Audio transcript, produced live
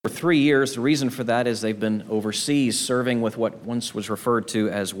3 years. The reason for that is they've been overseas serving with what once was referred to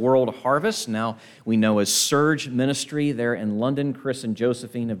as World Harvest. Now we know as Surge Ministry there in London. Chris and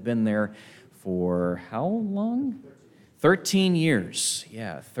Josephine have been there for how long? 13 years.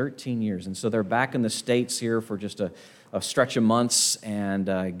 Yeah, 13 years. And so they're back in the States here for just a stretch of months,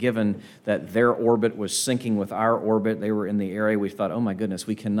 and given that their orbit was syncing with our orbit, they were in the area, we thought, oh my goodness,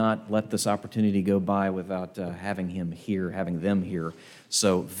 we cannot let this opportunity go by without having them here.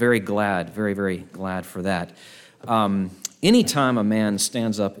 So very glad, very, very glad for that. Anytime a man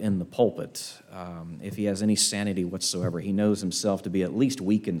stands up in the pulpit, if he has any sanity whatsoever, he knows himself to be at least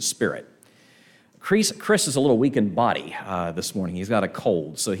weak in spirit. Chris is a little weak in body this morning. He's got a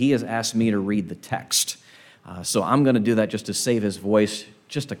cold, so he has asked me to read the text. So I'm going to do that just to save his voice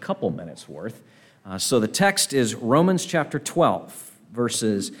just a couple minutes worth. So the text is Romans chapter 12,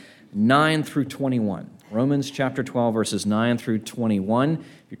 verses 9 through 21. Romans chapter 12, verses 9 through 21. If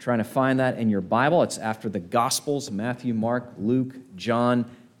you're trying to find that in your Bible, it's after the Gospels, Matthew, Mark, Luke, John,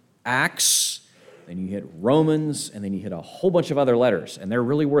 Acts. Then you hit Romans, and then you hit a whole bunch of other letters, and they're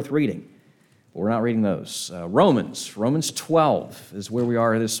really worth reading. But we're not reading those. Romans 12 is where we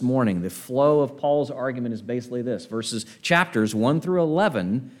are this morning. The flow of Paul's argument is basically this. Chapters 1 through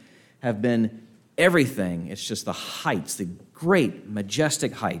 11 have been everything. It's just the heights, the great,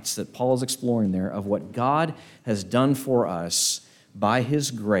 majestic heights that Paul is exploring there of what God has done for us by His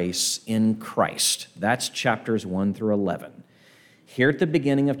grace in Christ. That's chapters 1 through 11. Here at the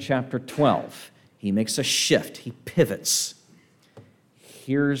beginning of chapter 12, he makes a shift. He pivots.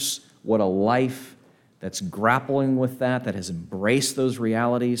 Here's what a life that's grappling with that has embraced those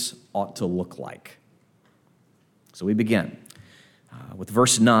realities, ought to look like. So we begin with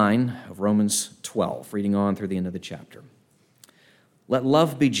verse 9 of Romans 12, reading on through the end of the chapter. Let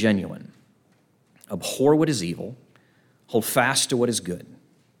love be genuine. Abhor what is evil. Hold fast to what is good.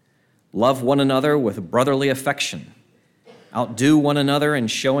 Love one another with brotherly affection. Outdo one another in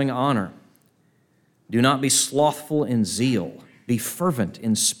showing honor. Do not be slothful in zeal. Be fervent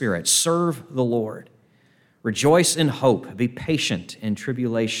in spirit. Serve the Lord. Rejoice in hope. Be patient in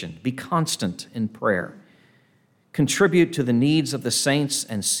tribulation. Be constant in prayer. Contribute to the needs of the saints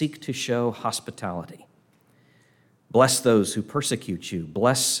and seek to show hospitality. Bless those who persecute you.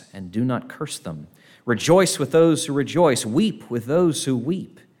 Bless and do not curse them. Rejoice with those who rejoice. Weep with those who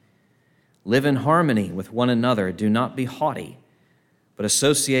weep. Live in harmony with one another. Do not be haughty, but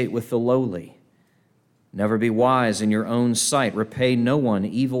associate with the lowly. Never be wise in your own sight. Repay no one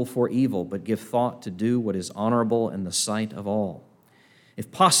evil for evil, but give thought to do what is honorable in the sight of all.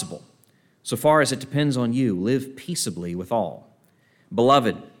 If possible, so far as it depends on you, live peaceably with all.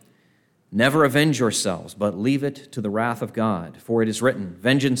 Beloved, never avenge yourselves, but leave it to the wrath of God. For it is written,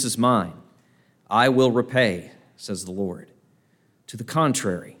 vengeance is mine. I will repay, says the Lord. To the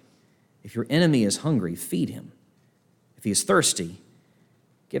contrary, if your enemy is hungry, feed him. If he is thirsty,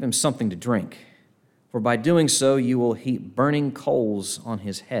 give him something to drink. For by doing so, you will heap burning coals on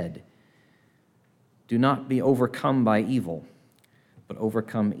his head. Do not be overcome by evil, but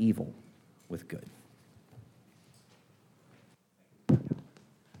overcome evil with good.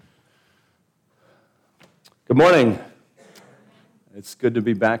 Good morning. It's good to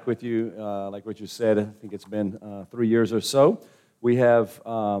be back with you. Like what you said, I think it's been 3 years or so. We have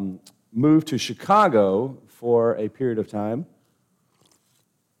moved to Chicago for a period of time.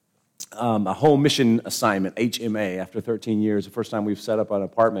 A home mission assignment, HMA, after 13 years. The first time we've set up an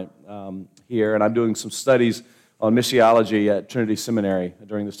apartment here, and I'm doing some studies on missiology at Trinity Seminary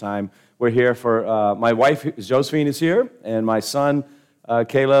during this time. We're here for, my wife, Josephine, is here, and my son,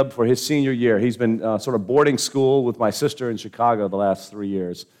 Caleb, for his senior year. He's been sort of boarding school with my sister in Chicago the last 3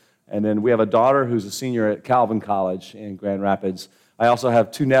 years. And then we have a daughter who's a senior at Calvin College in Grand Rapids. I also have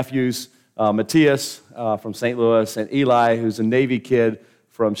 2 nephews, Matthias from St. Louis, and Eli, who's a Navy kid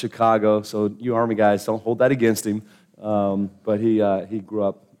from Chicago, so you Army guys, don't hold that against him. But he grew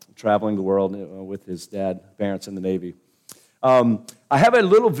up traveling the world with his parents in the Navy. I have a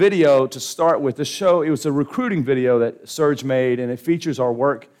little video to start with. The show, it was a recruiting video that Surge made, and it features our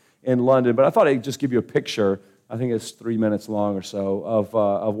work in London. But I thought I'd just give you a picture. I think it's 3 minutes long or so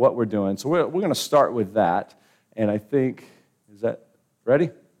of what we're doing. So we're going to start with that. And I think, is that ready?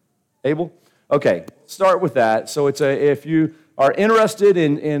 Able? Okay, start with that. So if you are interested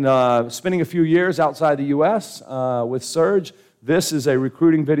in spending a few years outside the U.S. With Surge, this is a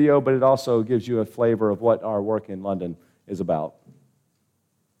recruiting video, but it also gives you a flavor of what our work in London is about.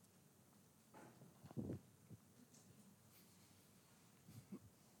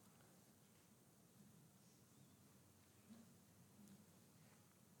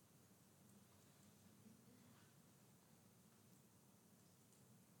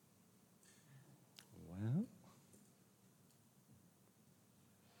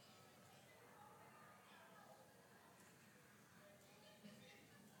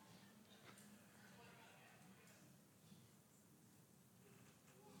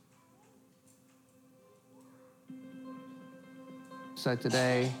 So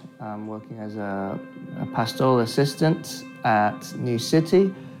today I'm working as a pastoral assistant at New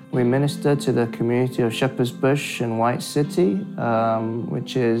City. We minister to the community of Shepherd's Bush and White City,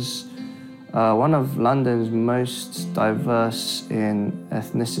 which is one of London's most diverse in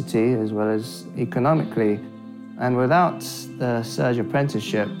ethnicity as well as economically. And without the Surge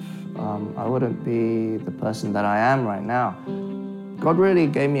Apprenticeship, I wouldn't be the person that I am right now. God really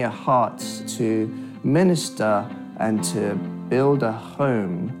gave me a heart to minister and to build a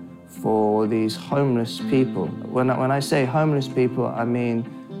home for these homeless people. When I say homeless people, I mean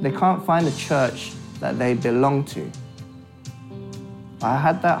they can't find a church that they belong to. I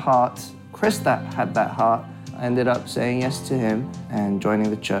had that heart. Chris had that heart. I ended up saying yes to him and joining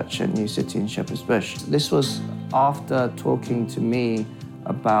the church at New City in Shepherd's Bush. This was after talking to me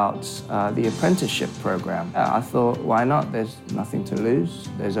about the apprenticeship program. I thought, why not? There's nothing to lose.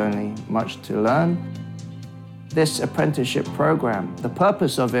 There's only much to learn. This apprenticeship program, the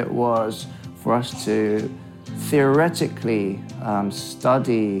purpose of it was for us to theoretically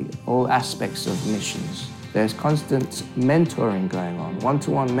study all aspects of missions. There's constant mentoring going on,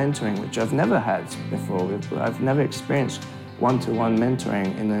 one-to-one mentoring, which I've never had before. I've never experienced one-to-one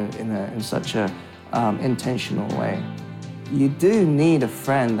mentoring in such a intentional way. You do need a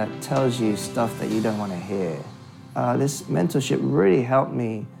friend that tells you stuff that you don't want to hear. This mentorship really helped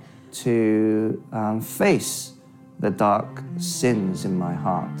me to face the dark sins in my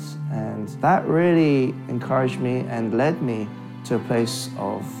heart. And that really encouraged me and led me to a place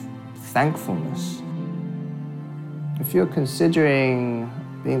of thankfulness. If you're considering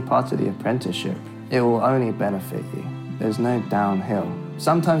being part of the apprenticeship, it will only benefit you. There's no downhill.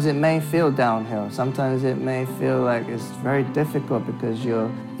 Sometimes it may feel downhill. Sometimes it may feel like it's very difficult because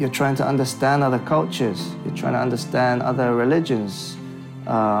you're trying to understand other cultures. You're trying to understand other religions,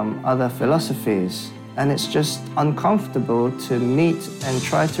 other philosophies. And it's just uncomfortable to meet and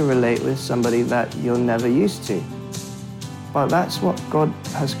try to relate with somebody that you're never used to. But that's what God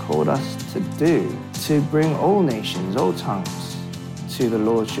has called us to do, to bring all nations, all tongues, to the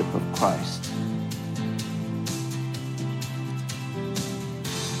Lordship of Christ.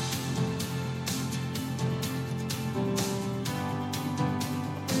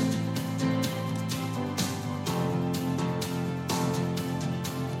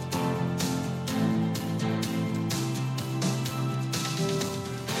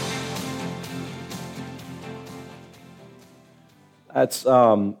 That's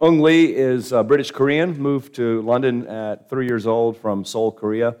Ung Lee is British Korean, moved to London at 3 years old from Seoul,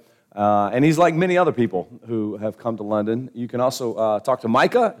 Korea. And he's like many other people who have come to London. You can also talk to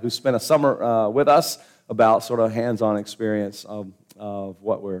Micah, who spent a summer with us, about sort of hands-on experience of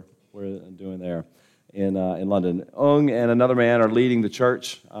what we're doing there in London. Ung and another man are leading the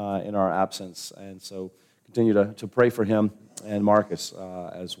church in our absence, and so continue to pray for him and Marcus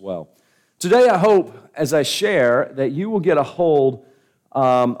as well. Today, I hope, as I share, that you will get a hold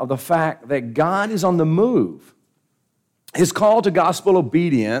of the fact that God is on the move. His call to gospel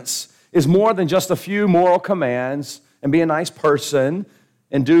obedience is more than just a few moral commands and be a nice person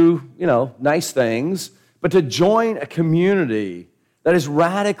and do, nice things, but to join a community that is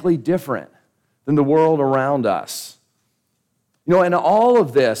radically different than the world around us. And all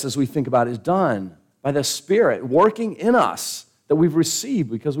of this, as we think about it, is done by the Spirit working in us that we've received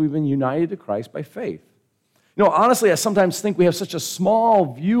because we've been united to Christ by faith. Honestly, I sometimes think we have such a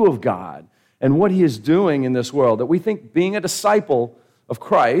small view of God and what He is doing in this world that we think being a disciple of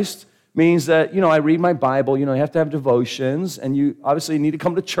Christ means that, I read my Bible, you have to have devotions, and you obviously need to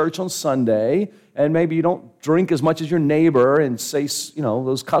come to church on Sunday, and maybe you don't drink as much as your neighbor and say,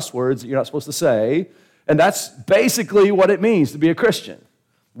 those cuss words that you're not supposed to say, and that's basically what it means to be a Christian.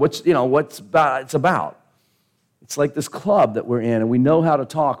 It's about. It's like this club that we're in, and we know how to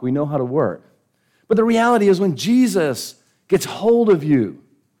talk, we know how to work. But the reality is when Jesus gets hold of you,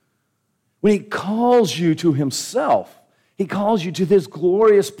 when He calls you to Himself, He calls you to this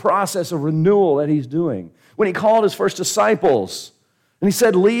glorious process of renewal that He's doing. When He called His first disciples, and He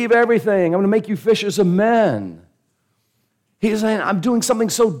said, leave everything, I'm going to make you fishers of men. He's saying, I'm doing something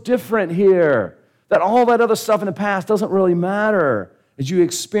so different here, that all that other stuff in the past doesn't really matter as you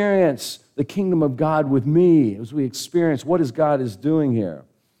experience the kingdom of God with me, as we experience what God is doing here.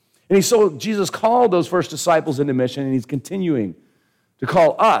 And Jesus called those first disciples into mission, and He's continuing to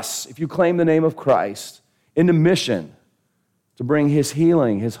call us, if you claim the name of Christ, into mission to bring His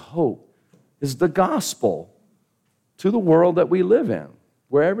healing, His hope, the gospel to the world that we live in,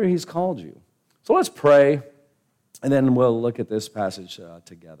 wherever He's called you. So let's pray, and then we'll look at this passage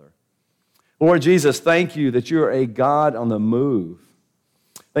together. Lord Jesus, thank You that You're a God on the move.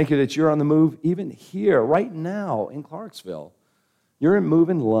 Thank You that You're on the move even here, right now in Clarksville. You're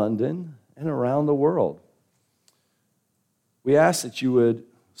moving London and around the world. We ask that you would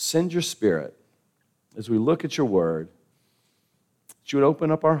send your Spirit as we look at your word, that you would open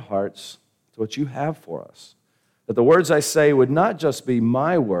up our hearts to what you have for us. That the words I say would not just be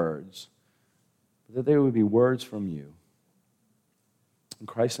my words, but that they would be words from you. In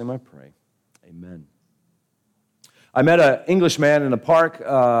Christ's name I pray. Amen. I met an Englishman in a park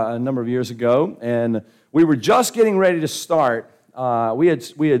a number of years ago, and we were just getting ready to start. We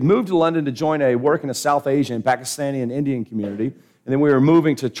had moved to London to join a work in a South Asian, Pakistani, and Indian community, and then we were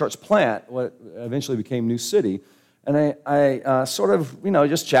moving to Church Plant, what eventually became New City. And I sort of,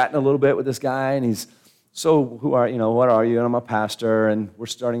 just chatting a little bit with this guy, and he's, so what are you? And I'm a pastor, and we're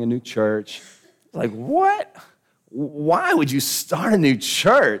starting a new church. Like, what? Why would you start a new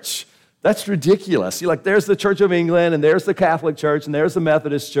church? That's ridiculous. There's the Church of England, and there's the Catholic Church, and there's the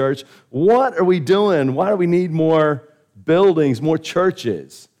Methodist Church. What are we doing? Why do we need more buildings, more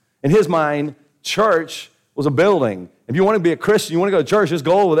churches? In his mind, church was a building. If you want to be a Christian, you want to go to church, just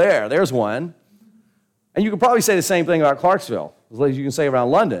go over there. There's one. And you could probably say the same thing about Clarksville, as you can say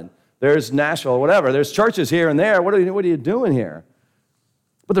around London. There's Nashville, whatever. There's churches here and there. What are you doing here?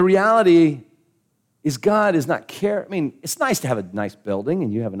 But the reality is God is not care. I mean, it's nice to have a nice building,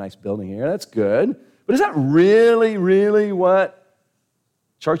 and you have a nice building here. That's good. But is that really, really what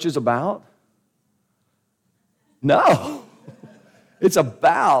church is about? No. It's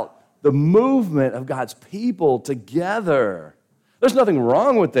about the movement of God's people together. There's nothing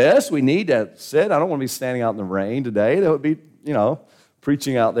wrong with this. We need to sit. I don't want to be standing out in the rain today. That would be,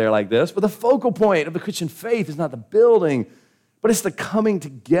 preaching out there like this. But the focal point of the Christian faith is not the building, but it's the coming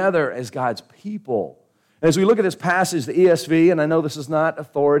together as God's people. And as we look at this passage, the ESV, and I know this is not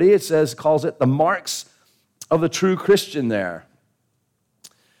authority, calls it the marks of the true Christian there.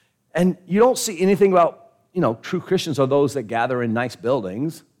 And you don't see anything about, true Christians are those that gather in nice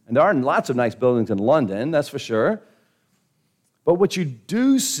buildings. And there are lots of nice buildings in London, that's for sure. But what you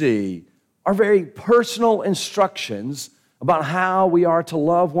do see are very personal instructions about how we are to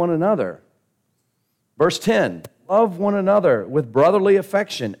love one another. Verse 10, love one another with brotherly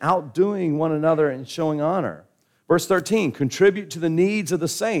affection, outdoing one another and showing honor. Verse 13, contribute to the needs of the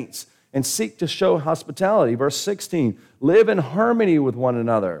saints and seek to show hospitality. Verse 16, live in harmony with one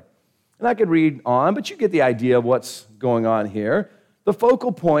another. And I could read on, but you get the idea of what's going on here. The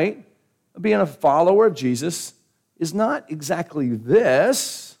focal point of being a follower of Jesus is not exactly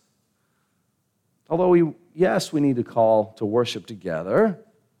this, although we need to call to worship together,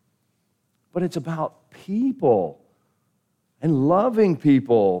 but it's about people and loving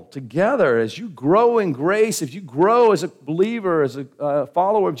people together. As you grow in grace, if you grow as a believer, as a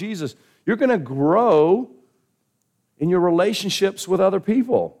follower of Jesus, you're going to grow in your relationships with other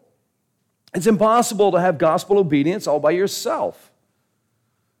people. It's impossible to have gospel obedience all by yourself.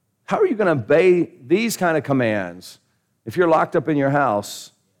 How are you going to obey these kind of commands if you're locked up in your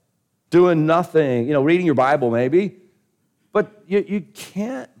house, doing nothing, reading your Bible maybe? But you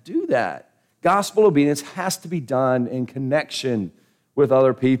can't do that. Gospel obedience has to be done in connection with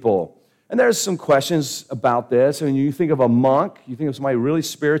other people. And there's some questions about this. I mean, you think of a monk, you think of somebody really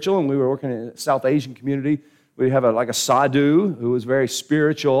spiritual, and we were working in a South Asian community. We have a sadhu who was very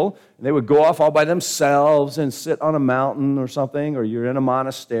spiritual, and they would go off all by themselves and sit on a mountain or something, or you're in a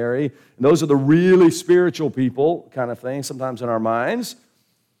monastery. And those are the really spiritual people kind of thing, sometimes in our minds.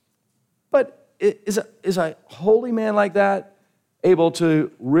 But is a holy man like that able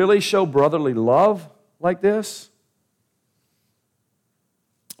to really show brotherly love like this?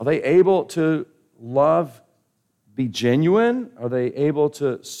 Are they able to love, be genuine? Are they able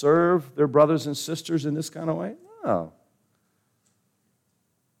to serve their brothers and sisters in this kind of way? No.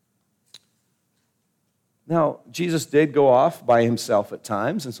 Now, Jesus did go off by himself at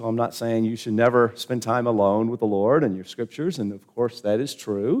times, and so I'm not saying you should never spend time alone with the Lord and your scriptures, and of course that is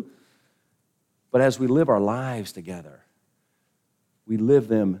true. But as we live our lives together, we live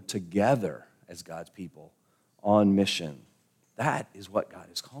them together as God's people on mission. That is what God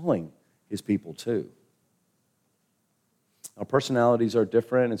is calling his people to. Our personalities are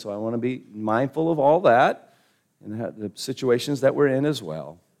different, and so I want to be mindful of all that and the situations that we're in as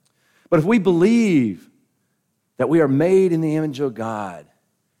well. But if we believe that we are made in the image of God,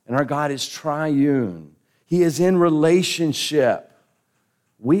 and our God is triune, he is in relationship,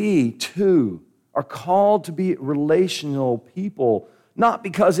 we too are called to be relational people, not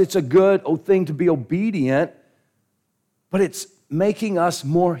because it's a good thing to be obedient, but it's making us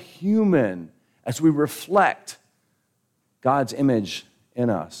more human as we reflect God's image in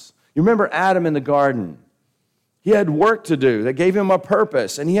us. You remember Adam in the garden. He had work to do that gave him a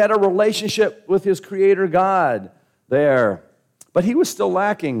purpose, and he had a relationship with his creator God there. But he was still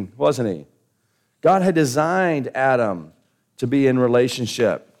lacking, wasn't he? God had designed Adam to be in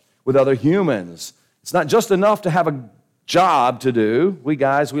relationship with other humans. It's not just enough to have a job to do. We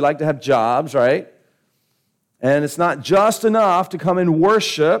guys, we like to have jobs, right? And it's not just enough to come and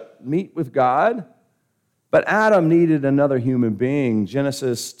worship, meet with God. But Adam needed another human being.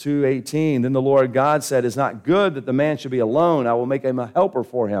 Genesis 2:18, then the Lord God said, it's not good that the man should be alone. I will make him a helper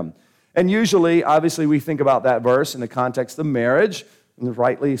for him. And usually, obviously, we think about that verse in the context of marriage, and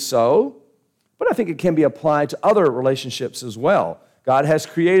rightly so. But I think it can be applied to other relationships as well. God has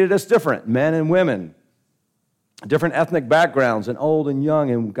created us different, men and women, different ethnic backgrounds, and old and young.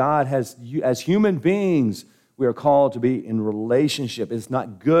 And God has, as human beings, we are called to be in relationship. It's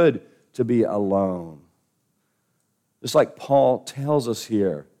not good to be alone. Just like Paul tells us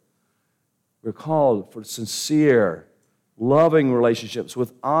here, we're called for sincere, loving relationships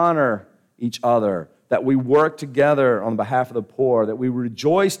with honor each other, that we work together on behalf of the poor, that we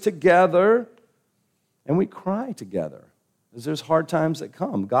rejoice together and we cry together as there's hard times that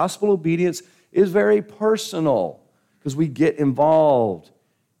come. Gospel obedience is very personal because we get involved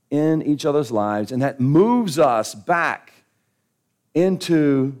in each other's lives, and that moves us back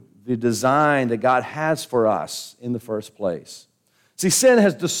into the design that God has for us in the first place. See, sin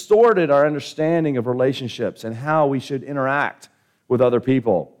has distorted our understanding of relationships and how we should interact with other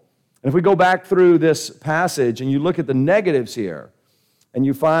people. And if we go back through this passage and you look at the negatives here, and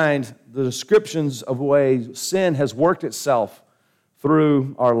you find the descriptions of the way sin has worked itself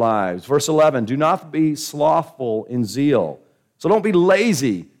through our lives. Verse 11, do not be slothful in zeal. So don't be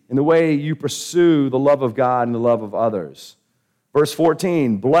lazy in the way you pursue the love of God and the love of others. Verse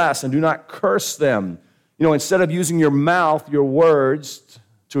 14, bless and do not curse them. You know, instead of using your mouth, your words,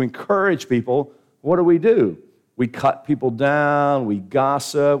 to encourage people, what do? We cut people down, we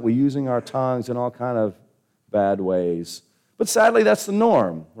gossip, we're using our tongues in all kind of bad ways. But sadly, that's the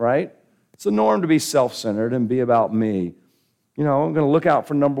norm, right? It's the norm to be self-centered and be about me. You know, I'm going to look out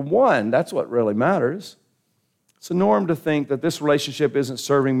for number one. That's what really matters. It's a norm to think that this relationship isn't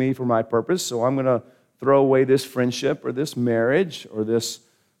serving me for my purpose, so I'm going to throw away this friendship or this marriage or this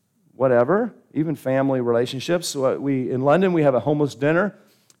whatever, even family relationships. So in London, we have a homeless dinner,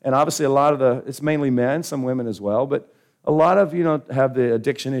 and obviously it's mainly men, some women as well, but a lot of, have the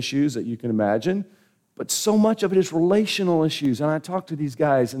addiction issues that you can imagine. But so much of it is relational issues. And I talk to these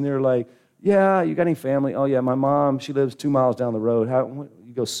guys, and they're like, yeah, you got any family? Oh, yeah, my mom, she lives 2 miles down the road.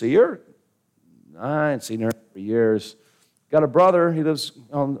 You go see her? I ain't seen her for years. Got a brother, he lives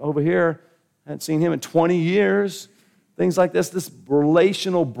over here. I hadn't seen him in 20 years. Things like this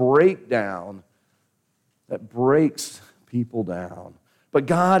relational breakdown that breaks people down. But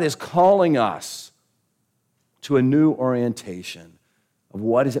God is calling us to a new orientation of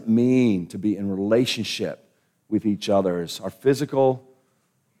what does it mean to be in relationship with each other, our physical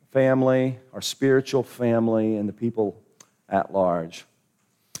family, our spiritual family, and the people at large.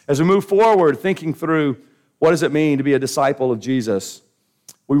 As we move forward, thinking through what does it mean to be a disciple of Jesus,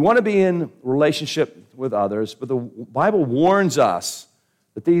 we want to be in relationship with others, but the Bible warns us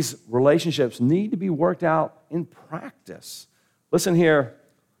that these relationships need to be worked out in practice. Listen here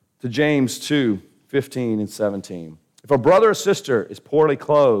to James 2:15 and 17. If a brother or sister is poorly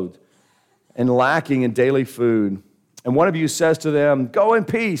clothed and lacking in daily food, and one of you says to them, go in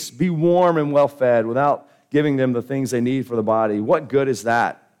peace, be warm and well fed, without giving them the things they need for the body, what good is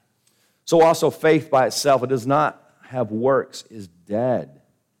that? So also faith by itself, it does not have works, is dead.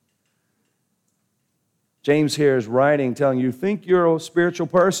 James here is writing, telling you, think you're a spiritual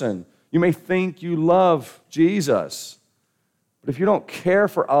person. You may think you love Jesus, but if you don't care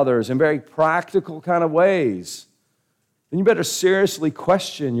for others in very practical kind of ways, then you better seriously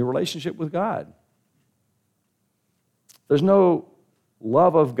question your relationship with God. There's no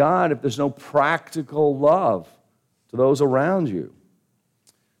love of God if there's no practical love to those around you.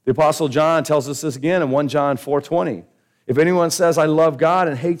 The Apostle John tells us this again in 1 John 4:20. If anyone says, I love God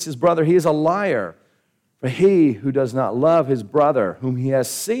and hates his brother, he is a liar. For he who does not love his brother whom he has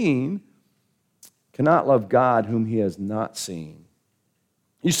seen cannot love God whom he has not seen.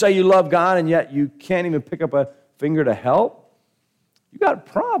 You say you love God and yet you can't even pick up a finger to help? You got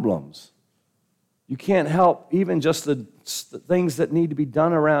problems. You can't help even just the things that need to be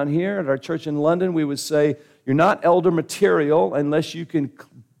done around here. At our church in London, we would say, you're not elder material unless you can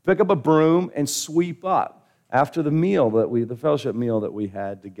pick up a broom and sweep up after the fellowship meal that we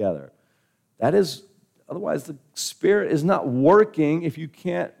had together. Otherwise the Spirit is not working if you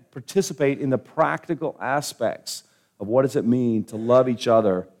can't participate in the practical aspects of what does it mean to love each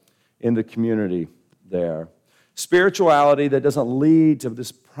other in the community there. Spirituality that doesn't lead to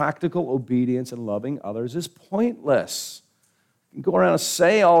this practical obedience and loving others is pointless. can go around and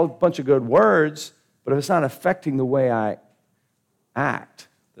say a bunch of good words, but if it's not affecting the way I act,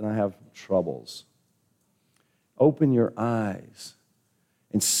 then I have troubles. Open your eyes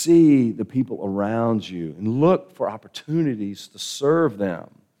and see the people around you and look for opportunities to serve them.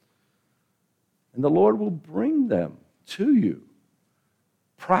 And the Lord will bring them to you.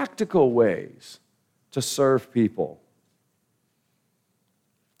 Practical ways to serve people.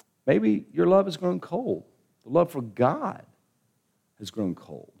 Maybe your love has grown cold. The love for God has grown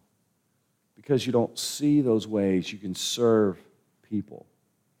cold because you don't see those ways you can serve people.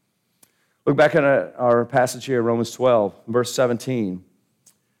 Look back at our passage here, Romans 12, verse 17.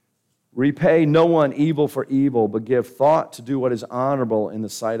 Repay no one evil for evil, but give thought to do what is honorable in the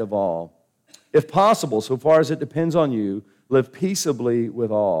sight of all. If possible, so far as it depends on you, live peaceably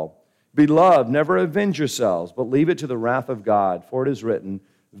with all. Beloved, never avenge yourselves, but leave it to the wrath of God, for it is written,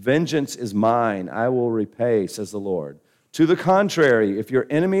 vengeance is mine, I will repay, says the Lord. To the contrary, if your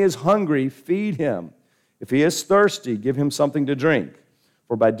enemy is hungry, feed him. If he is thirsty, give him something to drink.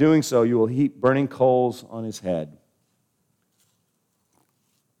 For by doing so, you will heap burning coals on his head.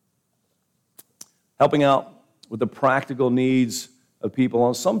 Helping out with the practical needs of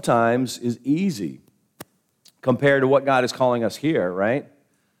people sometimes is easy compared to what God is calling us here, right?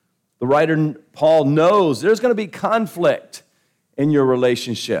 The writer Paul knows there's going to be conflict in your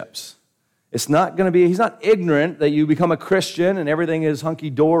relationships. It's not going to be, he's not ignorant that you become a Christian and everything is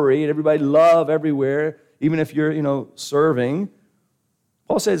hunky-dory and everybody love everywhere, even if you're, serving.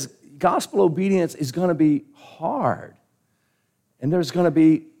 Paul says gospel obedience is going to be hard, and there's going to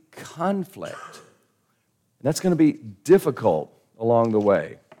be conflict. And that's going to be difficult along the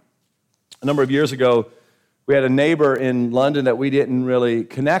way. A number of years ago, we had a neighbor in London that we didn't really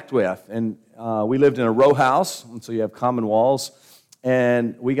connect with, and we lived in a row house, and so you have common walls,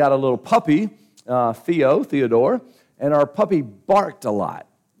 and we got a little puppy, Theodore, and our puppy barked a lot.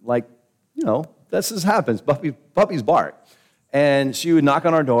 Like, this just happens, puppies bark. And she would knock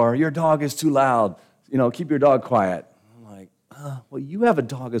on our door, your dog is too loud, keep your dog quiet. I'm like, well, you have a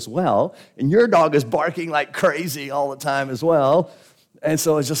dog as well, and your dog is barking like crazy all the time as well. And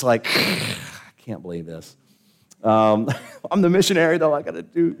so it's just like, I can't believe this. I'm the missionary, though, I got to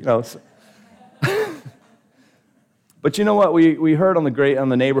do, So. But you know what? We heard on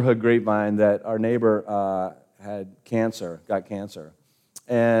the neighborhood grapevine that our neighbor got cancer.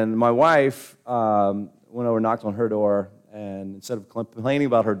 And my wife went over and knocked on her door, and instead of complaining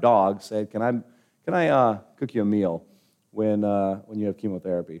about her dog, said, "Can I cook you a meal when you have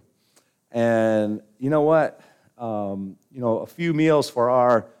chemotherapy?" And you know what? A few meals for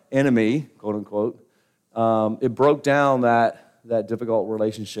our enemy, quote unquote. It broke down that difficult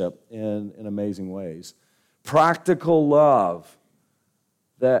relationship in amazing ways. Practical love,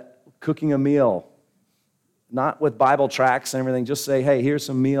 that cooking a meal, not with Bible tracts and everything, just say, hey, here's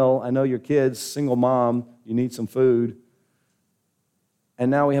some meal. I know your kids, single mom, you need some food. And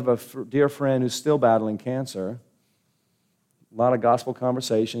now we have a dear friend who's still battling cancer. A lot of gospel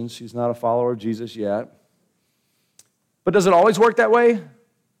conversations. She's not a follower of Jesus yet. But does it always work that way?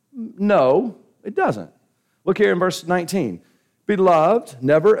 No, it doesn't. Look here in verse 19. Beloved,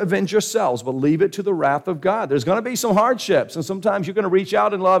 never avenge yourselves, but leave it to the wrath of God. There's going to be some hardships, and sometimes you're going to reach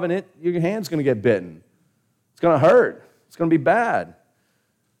out in love, and your hand's going to get bitten. It's going to hurt. It's going to be bad.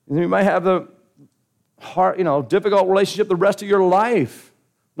 And you might have the difficult relationship the rest of your life.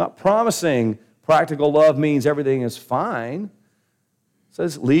 Not promising practical love means everything is fine. It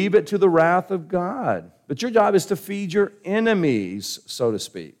says, leave it to the wrath of God. But your job is to feed your enemies, so to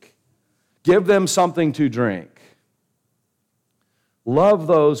speak. Give them something to drink. Love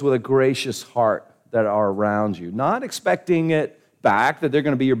those with a gracious heart that are around you, not expecting it back, that they're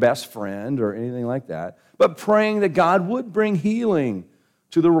going to be your best friend or anything like that, but praying that God would bring healing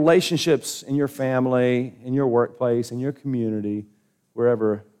to the relationships in your family, in your workplace, in your community,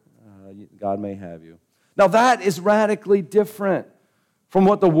 wherever God may have you. Now that is radically different from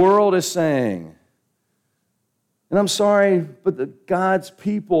what the world is saying. And I'm sorry, but God's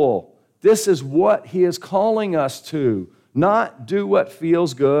people, this is what He is calling us to. Not do what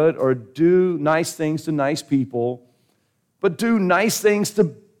feels good or do nice things to nice people, but do nice things to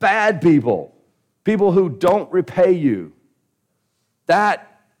bad people, people who don't repay you.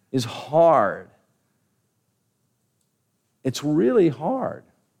 That is hard. It's really hard.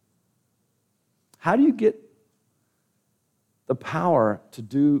 How do you get the power to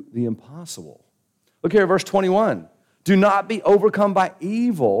do the impossible? Look here at verse 21. Do not be overcome by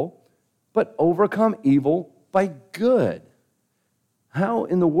evil, but overcome evil by good. How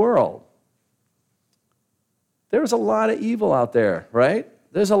in the world? There's a lot of evil out there, right?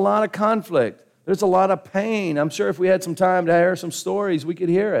 There's a lot of conflict. There's a lot of pain. I'm sure if we had some time to hear some stories, we could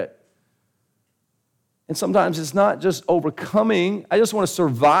hear it. And sometimes it's not just overcoming. I just want to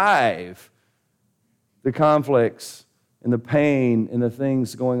survive the conflicts and the pain and the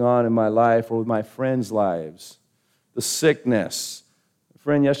things going on in my life or with my friends' lives. The sickness. A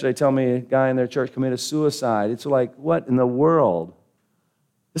friend yesterday told me a guy in their church committed suicide. It's like, what in the world?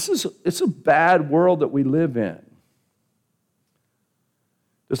 It's a bad world that we live in.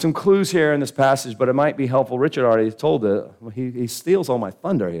 There's some clues here in this passage, but it might be helpful. Richard already told it. He steals all my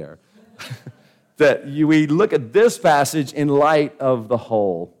thunder here. That we look at this passage in light of the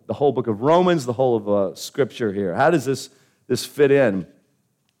whole book of Romans, the whole of Scripture here. How does this fit in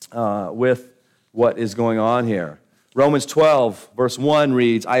with what is going on here? Romans 12, verse 1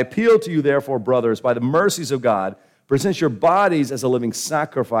 reads, I appeal to you, therefore, brothers, by the mercies of God, present your bodies as a living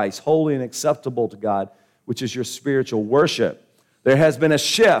sacrifice, holy and acceptable to God, which is your spiritual worship. There has been a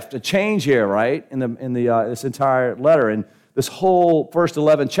shift, a change here, right, in this entire letter. And this whole first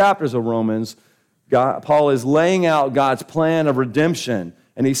 11 chapters of Romans, Paul is laying out God's plan of redemption,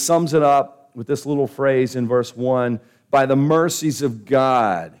 and he sums it up with this little phrase in verse 1, by the mercies of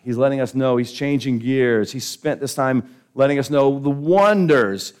God. He's letting us know he's changing gears. He spent this time letting us know the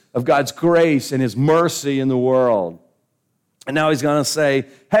wonders of God's grace and his mercy in the world. And now he's going to say,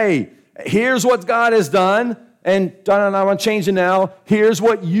 hey, here's what God has done, and I'm going to change it now. Here's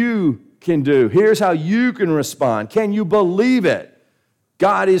what you can do. Here's how you can respond. Can you believe it?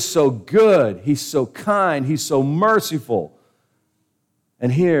 God is so good. He's so kind. He's so merciful.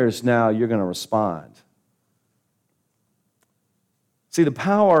 And here's now you're going to respond. See, the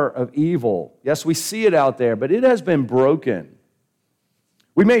power of evil, yes, we see it out there, but it has been broken.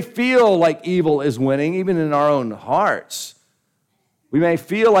 We may feel like evil is winning, even in our own hearts. We may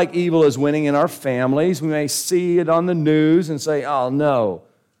feel like evil is winning in our families. We may see it on the news and say, oh, no.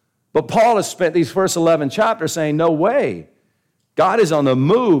 But Paul has spent these first 11 chapters saying, no way. God is on the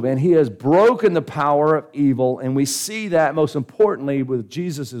move, and he has broken the power of evil, and we see that most importantly with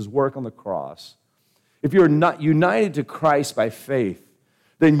Jesus' work on the cross. If you're not united to Christ by faith,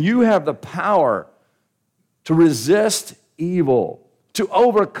 then you have the power to resist evil, to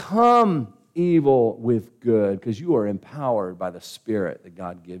overcome evil with good, because you are empowered by the Spirit that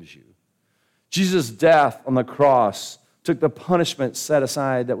God gives you. Jesus' death on the cross took the punishment set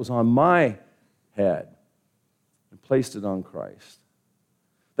aside that was on my head and placed it on Christ.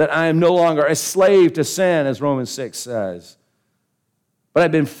 That I am no longer a slave to sin, as Romans 6 says, but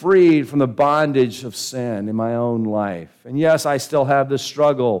I've been freed from the bondage of sin in my own life. And yes, I still have this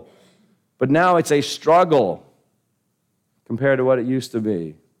struggle, but now it's a struggle compared to what it used to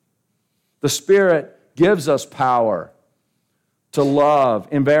be. The Spirit gives us power to love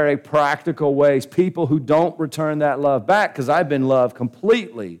in very practical ways. People who don't return that love back, because I've been loved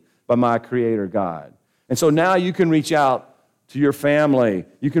completely by my Creator God. And so now you can reach out to your family.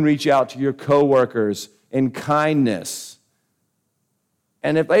 You can reach out to your coworkers in kindness.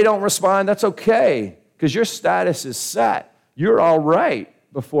 And if they don't respond, that's okay, because your status is set. You're all right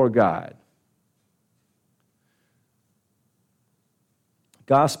before God.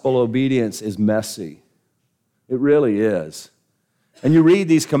 Gospel obedience is messy. It really is. And you read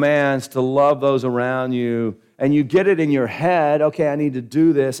these commands to love those around you, and you get it in your head, okay, I need to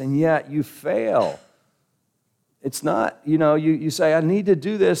do this, and yet you fail. It's not, you say, I need to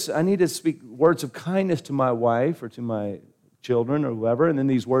do this. I need to speak words of kindness to my wife or to my children or whoever, and then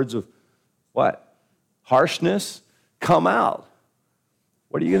these words of what? Harshness come out.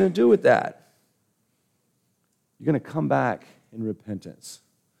 What are you going to do with that? You're going to come back in repentance.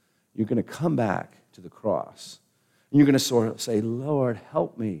 You're going to come back to the cross. And you're going to sort of say, Lord,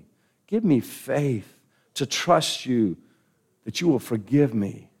 help me. Give me faith to trust you that you will forgive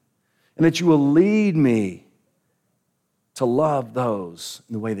me and that you will lead me to love those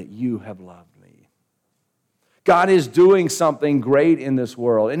in the way that you have loved me. God is doing something great in this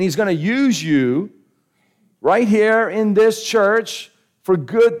world, and he's going to use you right here in this church for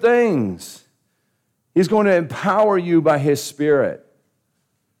good things. He's going to empower you by his Spirit.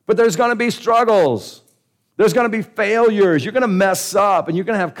 But there's going to be struggles. There's going to be failures. You're going to mess up, and you're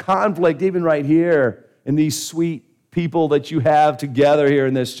going to have conflict even right here in these sweet people that you have together here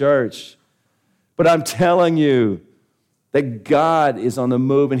in this church. But I'm telling you that God is on the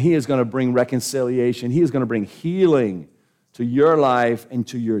move, and he is going to bring reconciliation. He is going to bring healing to your life and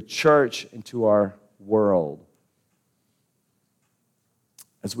to your church and to our world.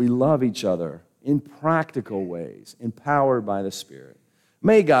 As we love each other in practical ways, empowered by the Spirit,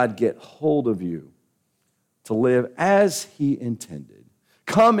 may God get hold of you to live as he intended.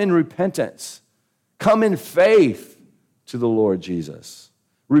 Come in repentance. Come in faith to the Lord Jesus.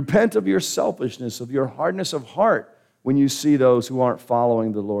 Repent of your selfishness, of your hardness of heart when you see those who aren't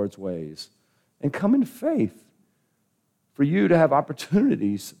following the Lord's ways. And come in faith for you to have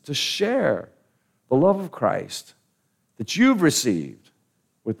opportunities to share the love of Christ that you've received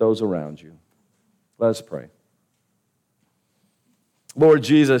with those around you. Let us pray. Lord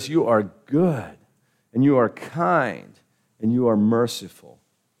Jesus, you are good, and you are kind, and you are merciful.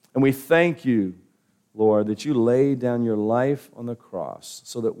 And we thank you, Lord, that you laid down your life on the cross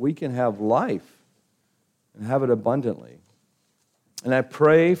so that we can have life and have it abundantly. And I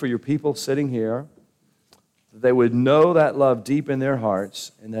pray for your people sitting here that they would know that love deep in their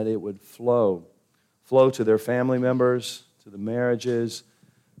hearts and that it would flow to their family members, to the marriages,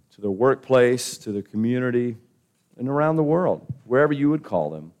 to their workplace, to the community, and around the world, wherever you would call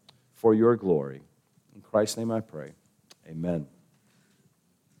them, for your glory. In Christ's name I pray. Amen.